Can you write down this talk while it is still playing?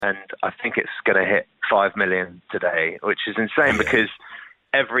and I think it's going to hit 5 million today, which is insane because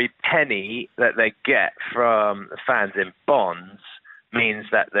every penny that they get from the fans in bonds means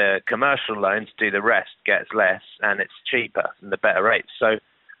that the commercial loans do the rest, gets less, and it's cheaper and the better rates. So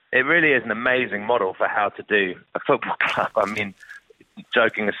it really is an amazing model for how to do a football club. I mean,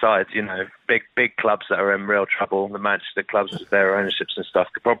 joking aside, big clubs that are in real trouble, the Manchester clubs with their ownerships and stuff,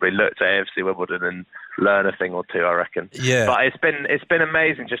 could probably look to AFC Wimbledon and learn a thing or two, I reckon. Yeah. But it's been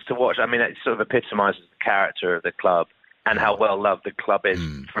amazing just to watch. I mean, it sort of epitomises the character of the club and how well loved the club is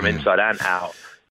from inside and out.